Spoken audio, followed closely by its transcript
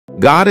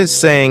God is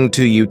saying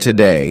to you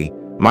today,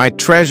 my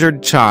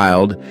treasured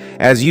child,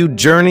 as you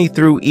journey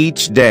through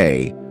each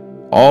day,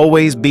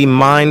 always be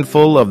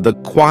mindful of the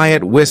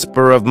quiet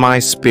whisper of my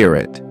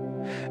Spirit,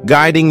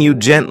 guiding you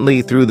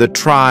gently through the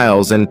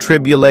trials and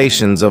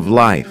tribulations of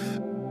life.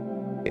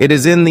 It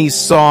is in these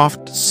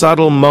soft,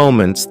 subtle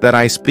moments that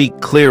I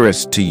speak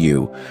clearest to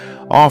you,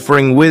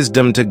 offering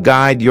wisdom to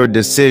guide your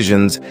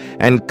decisions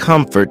and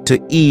comfort to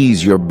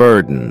ease your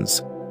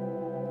burdens.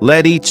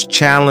 Let each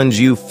challenge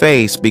you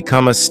face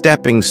become a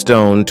stepping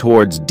stone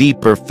towards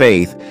deeper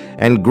faith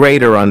and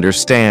greater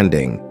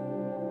understanding.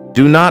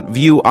 Do not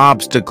view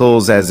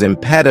obstacles as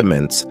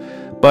impediments,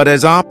 but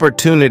as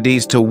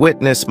opportunities to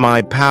witness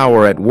my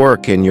power at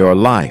work in your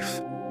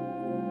life.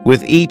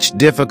 With each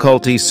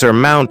difficulty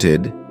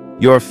surmounted,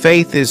 your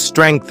faith is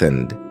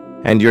strengthened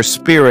and your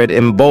spirit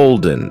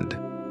emboldened.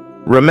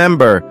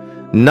 Remember,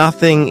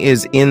 nothing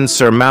is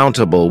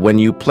insurmountable when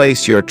you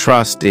place your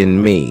trust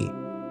in me,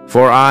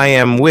 for I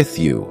am with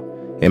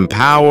you,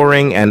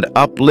 empowering and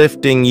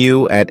uplifting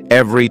you at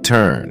every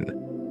turn.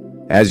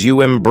 As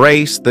you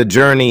embrace the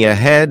journey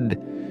ahead,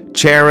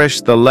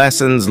 cherish the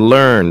lessons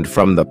learned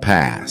from the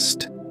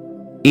past.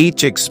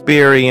 Each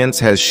experience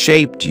has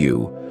shaped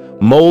you,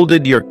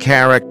 molded your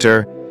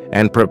character,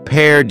 and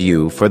prepared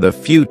you for the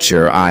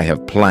future I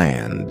have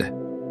planned.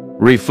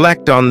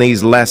 Reflect on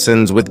these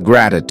lessons with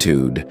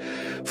gratitude,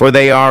 for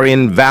they are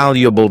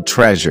invaluable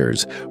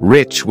treasures,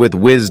 rich with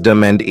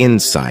wisdom and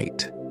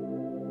insight.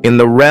 In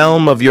the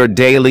realm of your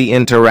daily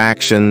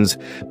interactions,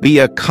 be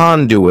a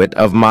conduit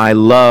of my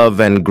love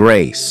and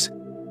grace.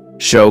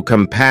 Show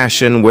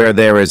compassion where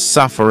there is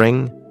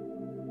suffering,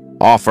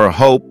 offer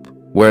hope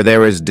where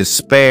there is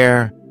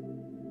despair,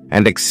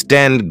 and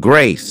extend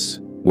grace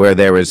where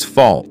there is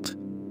fault.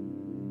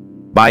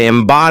 By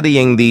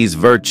embodying these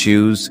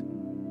virtues,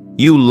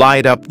 you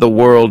light up the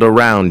world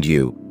around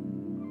you,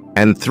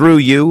 and through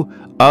you,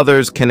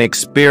 others can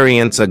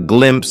experience a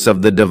glimpse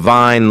of the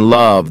divine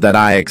love that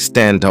I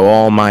extend to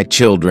all my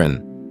children.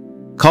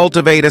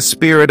 Cultivate a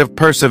spirit of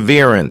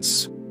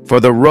perseverance, for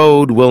the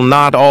road will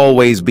not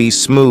always be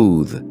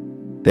smooth.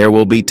 There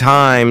will be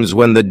times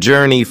when the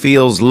journey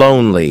feels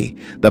lonely,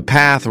 the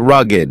path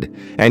rugged,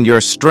 and your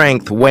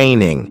strength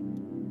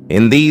waning.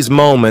 In these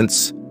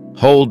moments,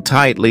 hold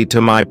tightly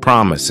to my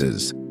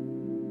promises.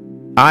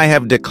 I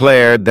have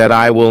declared that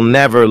I will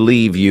never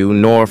leave you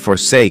nor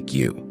forsake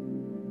you.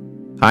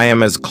 I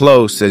am as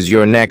close as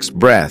your next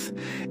breath,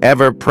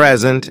 ever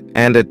present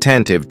and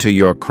attentive to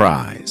your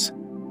cries.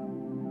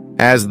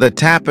 As the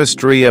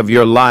tapestry of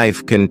your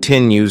life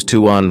continues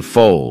to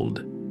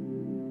unfold,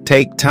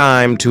 take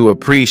time to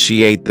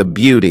appreciate the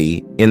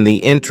beauty in the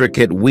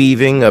intricate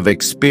weaving of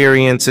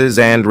experiences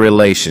and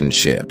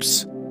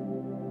relationships.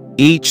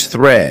 Each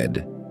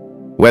thread,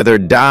 whether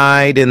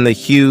dyed in the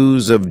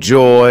hues of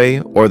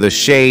joy or the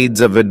shades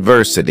of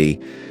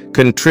adversity,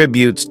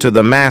 contributes to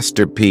the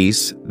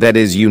masterpiece that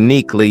is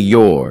uniquely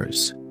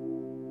yours.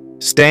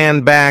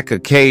 Stand back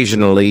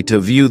occasionally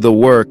to view the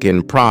work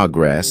in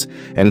progress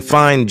and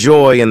find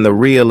joy in the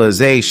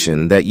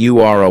realization that you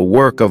are a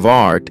work of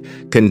art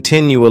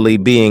continually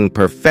being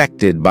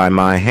perfected by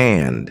my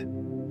hand.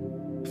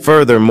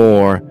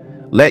 Furthermore,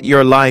 let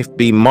your life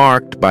be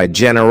marked by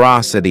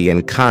generosity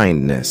and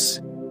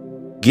kindness.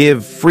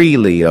 Give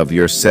freely of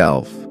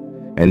yourself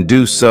and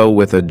do so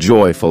with a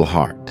joyful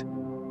heart.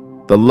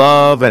 The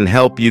love and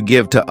help you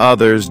give to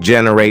others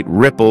generate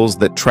ripples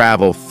that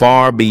travel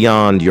far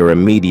beyond your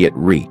immediate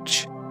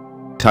reach,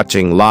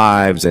 touching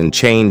lives and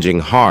changing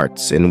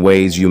hearts in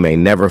ways you may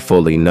never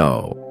fully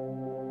know.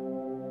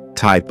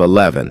 Type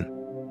 11.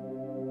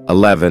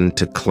 11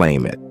 to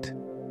claim it.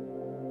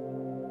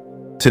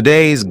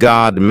 Today's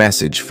God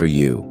message for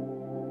you.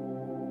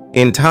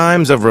 In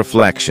times of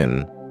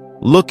reflection,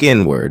 look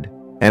inward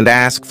and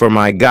ask for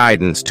my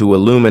guidance to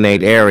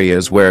illuminate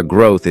areas where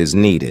growth is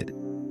needed.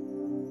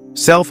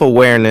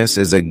 Self-awareness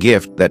is a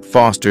gift that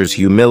fosters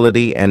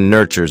humility and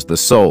nurtures the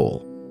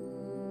soul.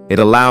 It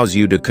allows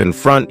you to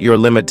confront your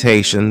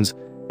limitations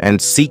and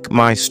seek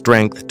my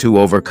strength to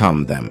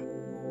overcome them.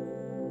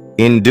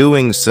 In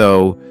doing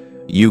so,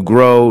 you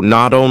grow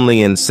not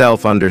only in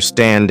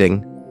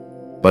self-understanding,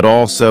 but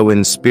also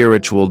in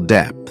spiritual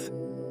depth.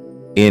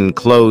 In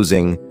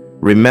closing,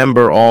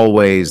 remember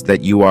always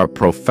that you are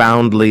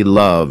profoundly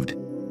loved,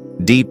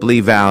 deeply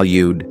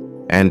valued,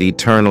 and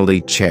eternally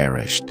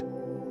cherished.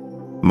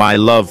 My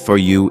love for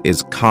you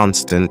is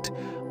constant,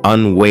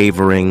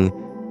 unwavering,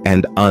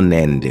 and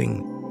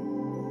unending.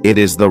 It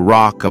is the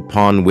rock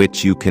upon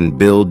which you can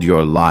build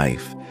your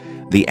life,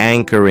 the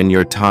anchor in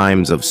your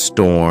times of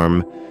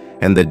storm,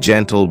 and the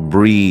gentle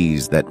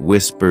breeze that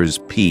whispers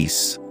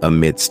peace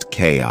amidst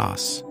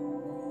chaos.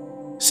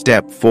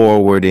 Step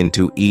forward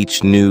into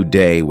each new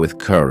day with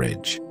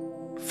courage,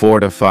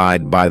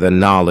 fortified by the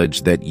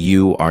knowledge that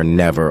you are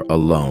never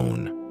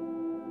alone.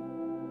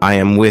 I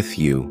am with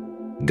you,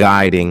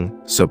 guiding,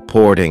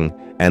 supporting,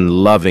 and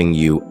loving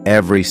you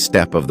every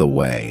step of the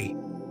way.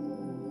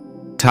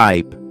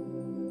 Type,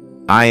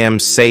 I am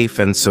safe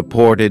and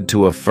supported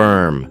to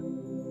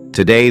affirm.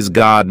 Today's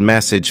God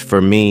message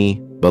for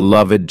me,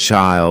 Beloved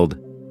child,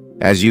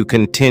 as you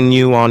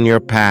continue on your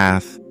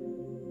path,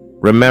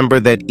 remember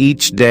that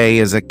each day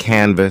is a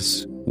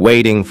canvas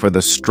waiting for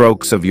the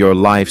strokes of your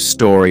life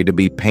story to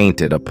be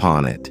painted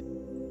upon it.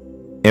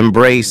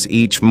 Embrace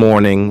each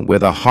morning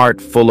with a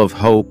heart full of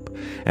hope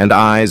and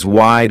eyes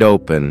wide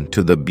open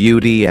to the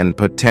beauty and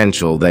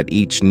potential that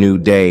each new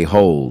day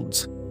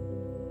holds.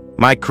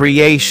 My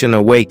creation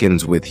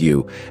awakens with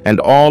you, and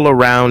all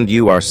around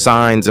you are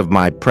signs of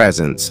my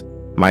presence,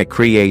 my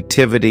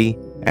creativity,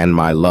 and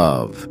my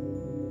love.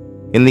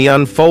 In the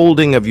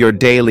unfolding of your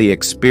daily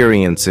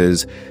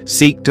experiences,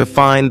 seek to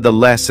find the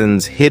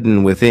lessons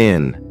hidden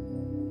within.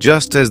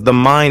 Just as the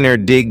miner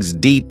digs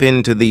deep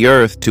into the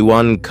earth to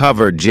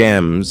uncover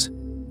gems,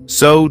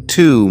 so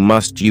too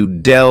must you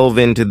delve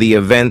into the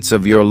events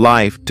of your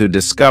life to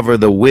discover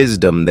the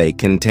wisdom they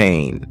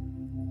contain.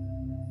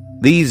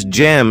 These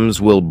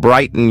gems will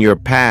brighten your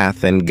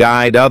path and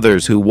guide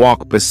others who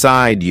walk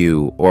beside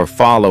you or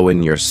follow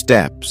in your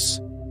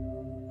steps.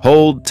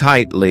 Hold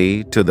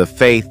tightly to the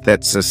faith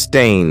that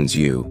sustains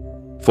you,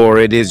 for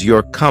it is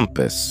your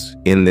compass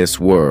in this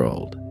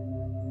world.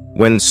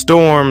 When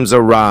storms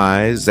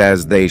arise,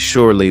 as they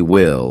surely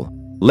will,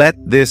 let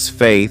this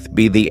faith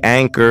be the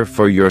anchor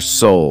for your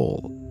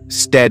soul,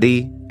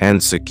 steady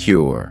and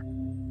secure.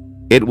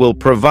 It will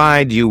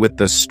provide you with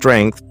the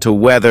strength to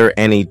weather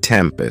any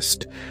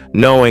tempest,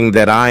 knowing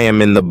that I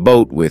am in the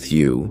boat with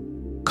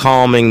you,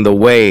 calming the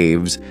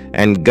waves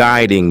and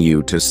guiding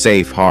you to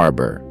safe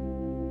harbor.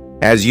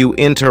 As you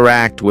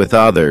interact with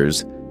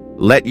others,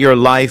 let your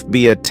life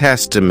be a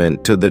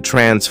testament to the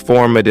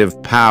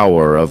transformative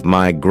power of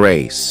my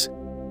grace.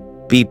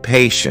 Be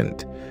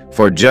patient,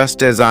 for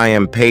just as I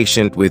am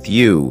patient with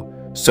you,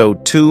 so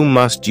too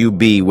must you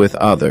be with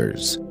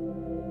others.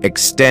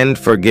 Extend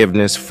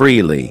forgiveness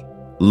freely,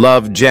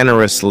 love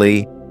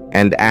generously,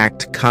 and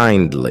act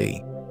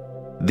kindly.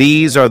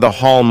 These are the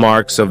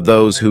hallmarks of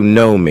those who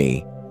know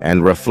me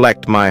and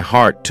reflect my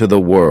heart to the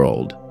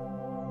world.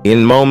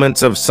 In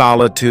moments of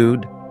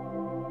solitude,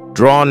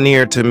 draw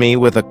near to me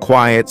with a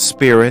quiet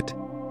spirit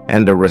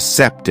and a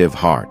receptive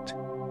heart.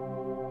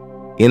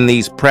 In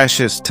these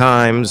precious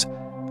times,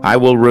 I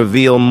will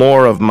reveal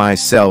more of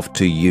myself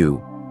to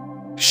you,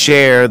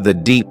 share the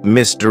deep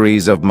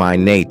mysteries of my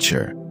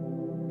nature,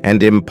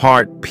 and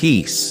impart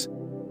peace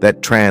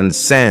that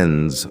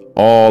transcends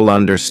all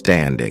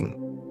understanding.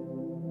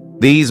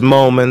 These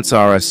moments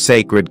are a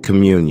sacred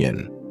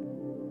communion,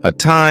 a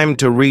time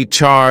to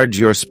recharge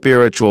your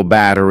spiritual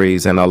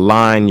batteries and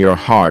align your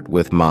heart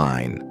with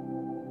mine.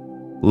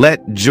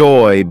 Let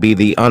joy be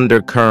the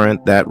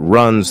undercurrent that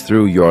runs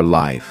through your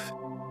life,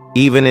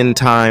 even in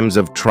times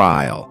of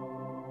trial.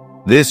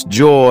 This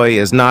joy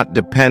is not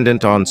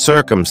dependent on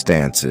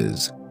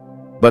circumstances,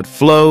 but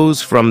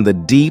flows from the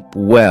deep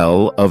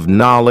well of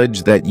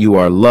knowledge that you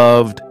are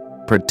loved,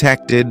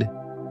 protected,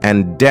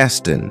 and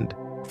destined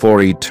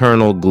for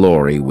eternal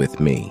glory with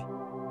me.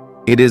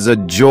 It is a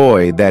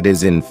joy that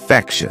is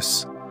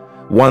infectious,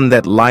 one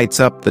that lights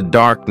up the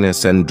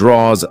darkness and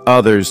draws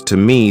others to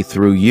me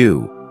through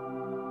you.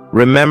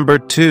 Remember,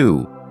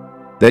 too,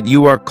 that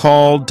you are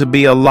called to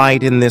be a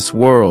light in this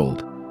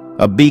world,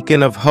 a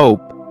beacon of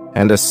hope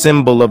and a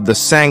symbol of the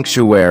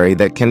sanctuary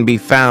that can be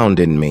found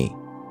in me.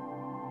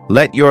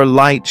 Let your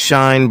light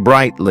shine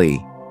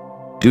brightly.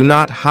 Do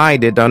not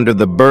hide it under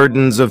the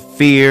burdens of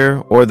fear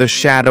or the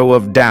shadow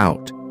of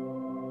doubt.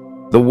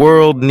 The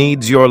world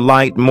needs your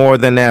light more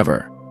than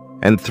ever,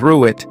 and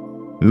through it,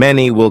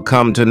 many will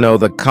come to know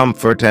the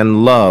comfort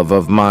and love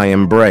of my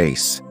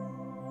embrace.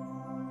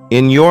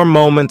 In your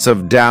moments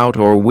of doubt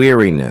or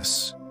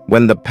weariness,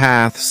 when the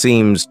path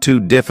seems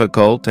too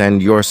difficult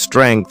and your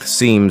strength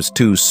seems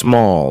too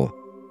small,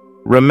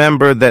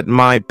 remember that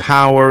my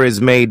power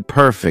is made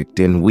perfect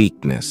in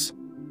weakness.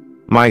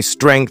 My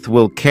strength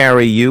will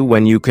carry you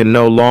when you can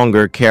no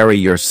longer carry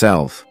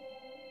yourself.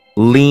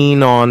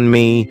 Lean on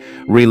me,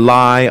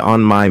 rely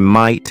on my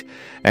might,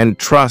 and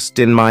trust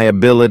in my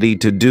ability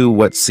to do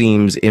what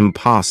seems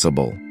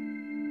impossible.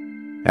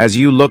 As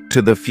you look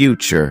to the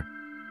future,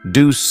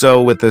 do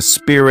so with a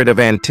spirit of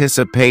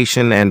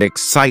anticipation and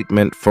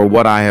excitement for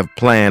what I have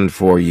planned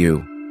for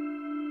you.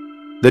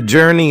 The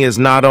journey is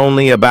not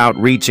only about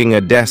reaching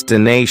a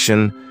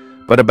destination,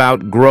 but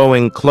about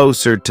growing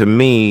closer to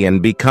me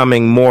and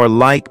becoming more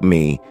like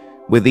me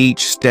with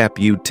each step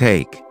you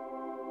take.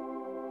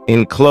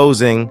 In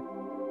closing,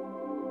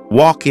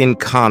 walk in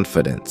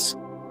confidence,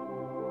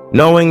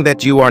 knowing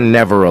that you are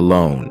never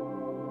alone.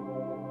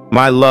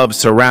 My love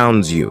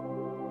surrounds you,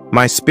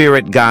 my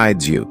spirit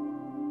guides you,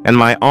 and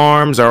my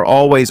arms are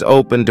always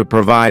open to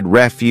provide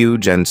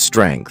refuge and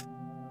strength.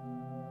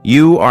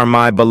 You are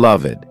my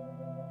beloved,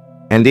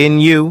 and in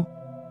you,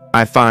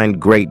 I find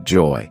great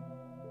joy.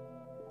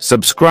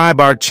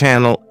 Subscribe our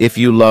channel if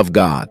you love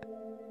God.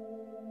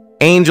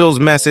 Angel's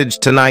message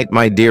tonight,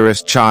 my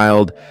dearest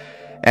child,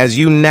 as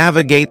you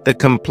navigate the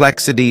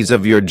complexities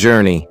of your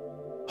journey,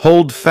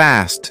 hold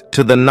fast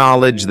to the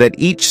knowledge that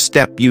each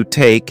step you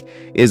take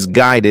is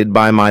guided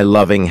by my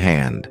loving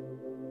hand.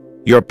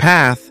 Your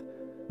path,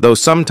 though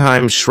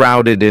sometimes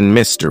shrouded in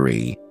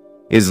mystery,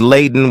 is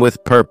laden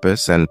with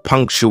purpose and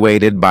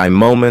punctuated by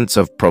moments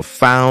of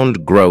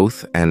profound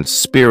growth and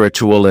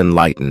spiritual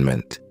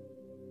enlightenment.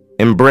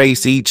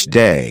 Embrace each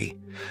day,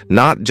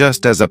 not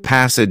just as a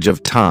passage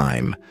of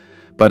time,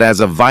 but as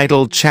a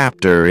vital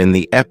chapter in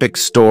the epic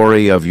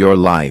story of your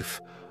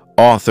life,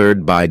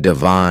 authored by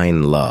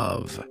divine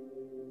love.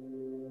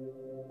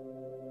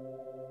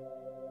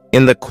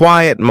 In the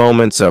quiet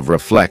moments of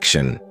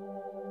reflection,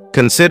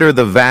 consider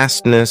the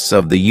vastness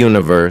of the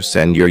universe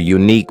and your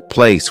unique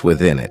place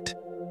within it.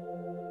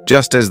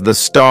 Just as the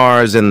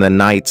stars in the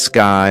night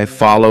sky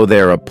follow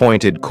their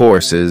appointed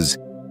courses,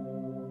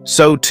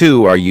 so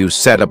too are you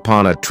set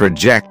upon a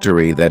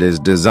trajectory that is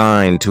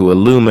designed to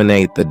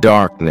illuminate the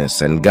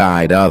darkness and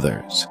guide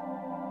others.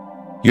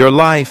 Your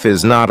life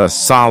is not a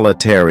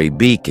solitary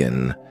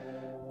beacon,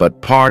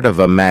 but part of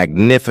a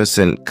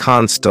magnificent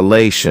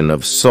constellation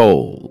of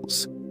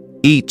souls,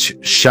 each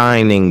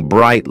shining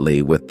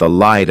brightly with the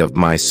light of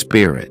my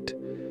spirit.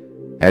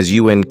 As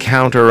you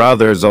encounter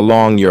others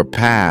along your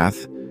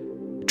path,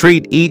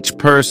 treat each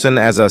person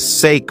as a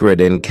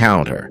sacred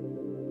encounter.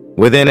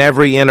 Within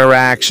every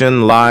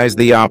interaction lies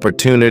the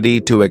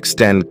opportunity to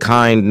extend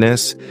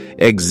kindness,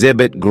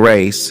 exhibit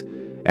grace,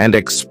 and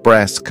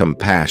express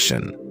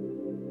compassion.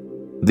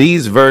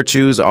 These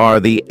virtues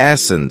are the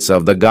essence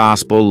of the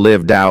gospel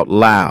lived out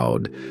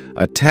loud,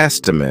 a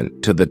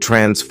testament to the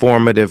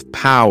transformative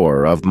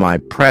power of my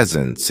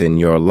presence in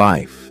your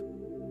life.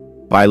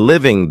 By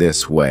living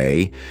this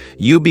way,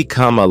 you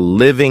become a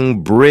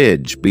living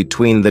bridge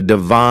between the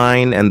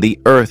divine and the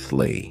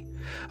earthly,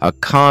 a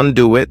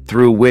conduit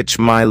through which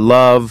my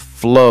love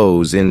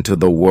flows into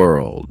the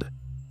world.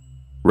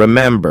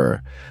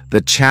 Remember,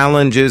 the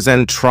challenges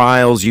and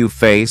trials you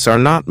face are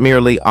not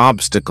merely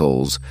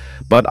obstacles,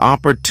 but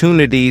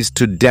opportunities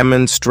to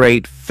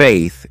demonstrate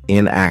faith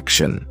in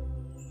action.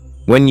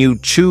 When you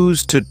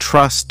choose to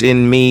trust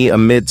in me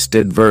amidst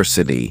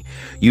adversity,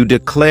 you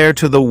declare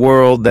to the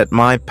world that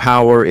my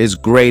power is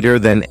greater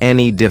than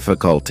any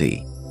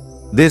difficulty.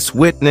 This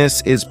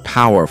witness is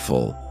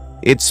powerful.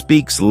 It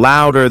speaks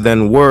louder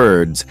than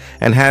words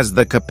and has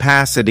the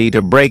capacity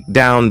to break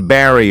down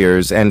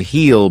barriers and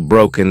heal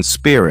broken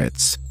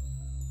spirits.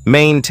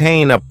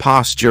 Maintain a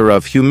posture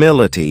of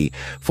humility,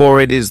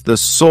 for it is the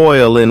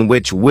soil in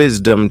which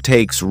wisdom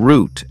takes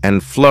root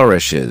and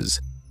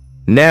flourishes.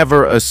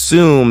 Never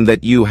assume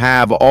that you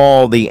have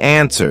all the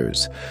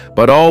answers,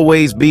 but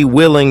always be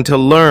willing to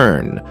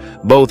learn,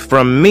 both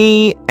from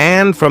me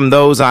and from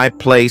those I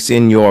place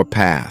in your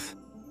path.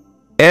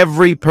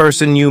 Every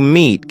person you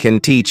meet can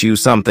teach you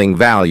something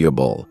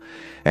valuable,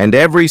 and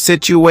every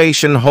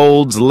situation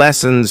holds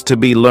lessons to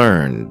be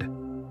learned.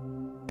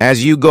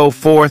 As you go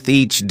forth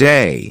each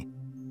day,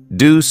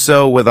 do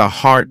so with a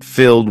heart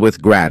filled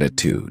with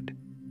gratitude.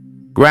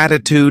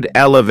 Gratitude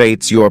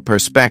elevates your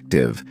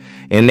perspective,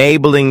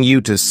 enabling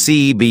you to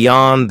see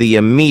beyond the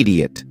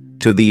immediate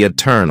to the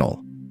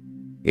eternal.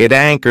 It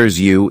anchors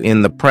you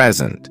in the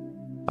present,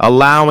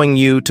 allowing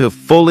you to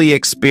fully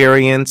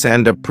experience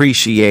and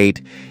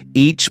appreciate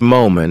each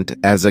moment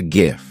as a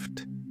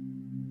gift.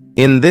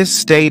 In this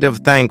state of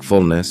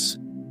thankfulness,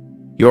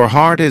 your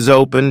heart is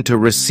open to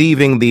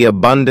receiving the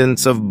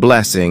abundance of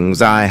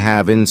blessings I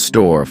have in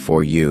store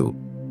for you.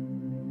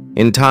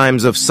 In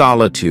times of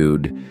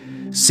solitude,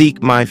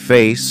 seek my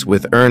face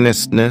with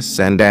earnestness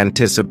and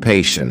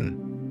anticipation.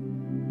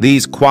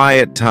 These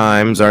quiet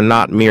times are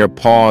not mere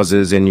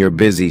pauses in your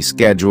busy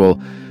schedule,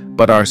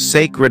 but are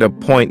sacred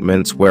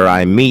appointments where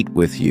I meet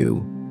with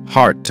you,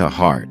 heart to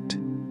heart.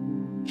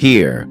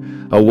 Here,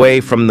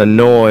 away from the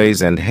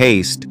noise and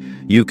haste,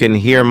 you can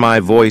hear my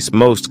voice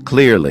most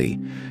clearly,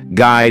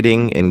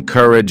 guiding,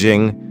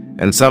 encouraging,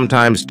 and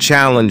sometimes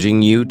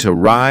challenging you to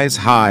rise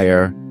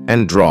higher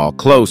and draw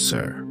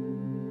closer.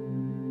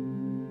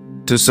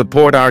 To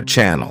support our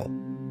channel,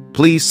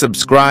 please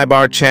subscribe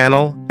our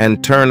channel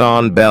and turn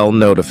on bell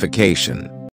notification.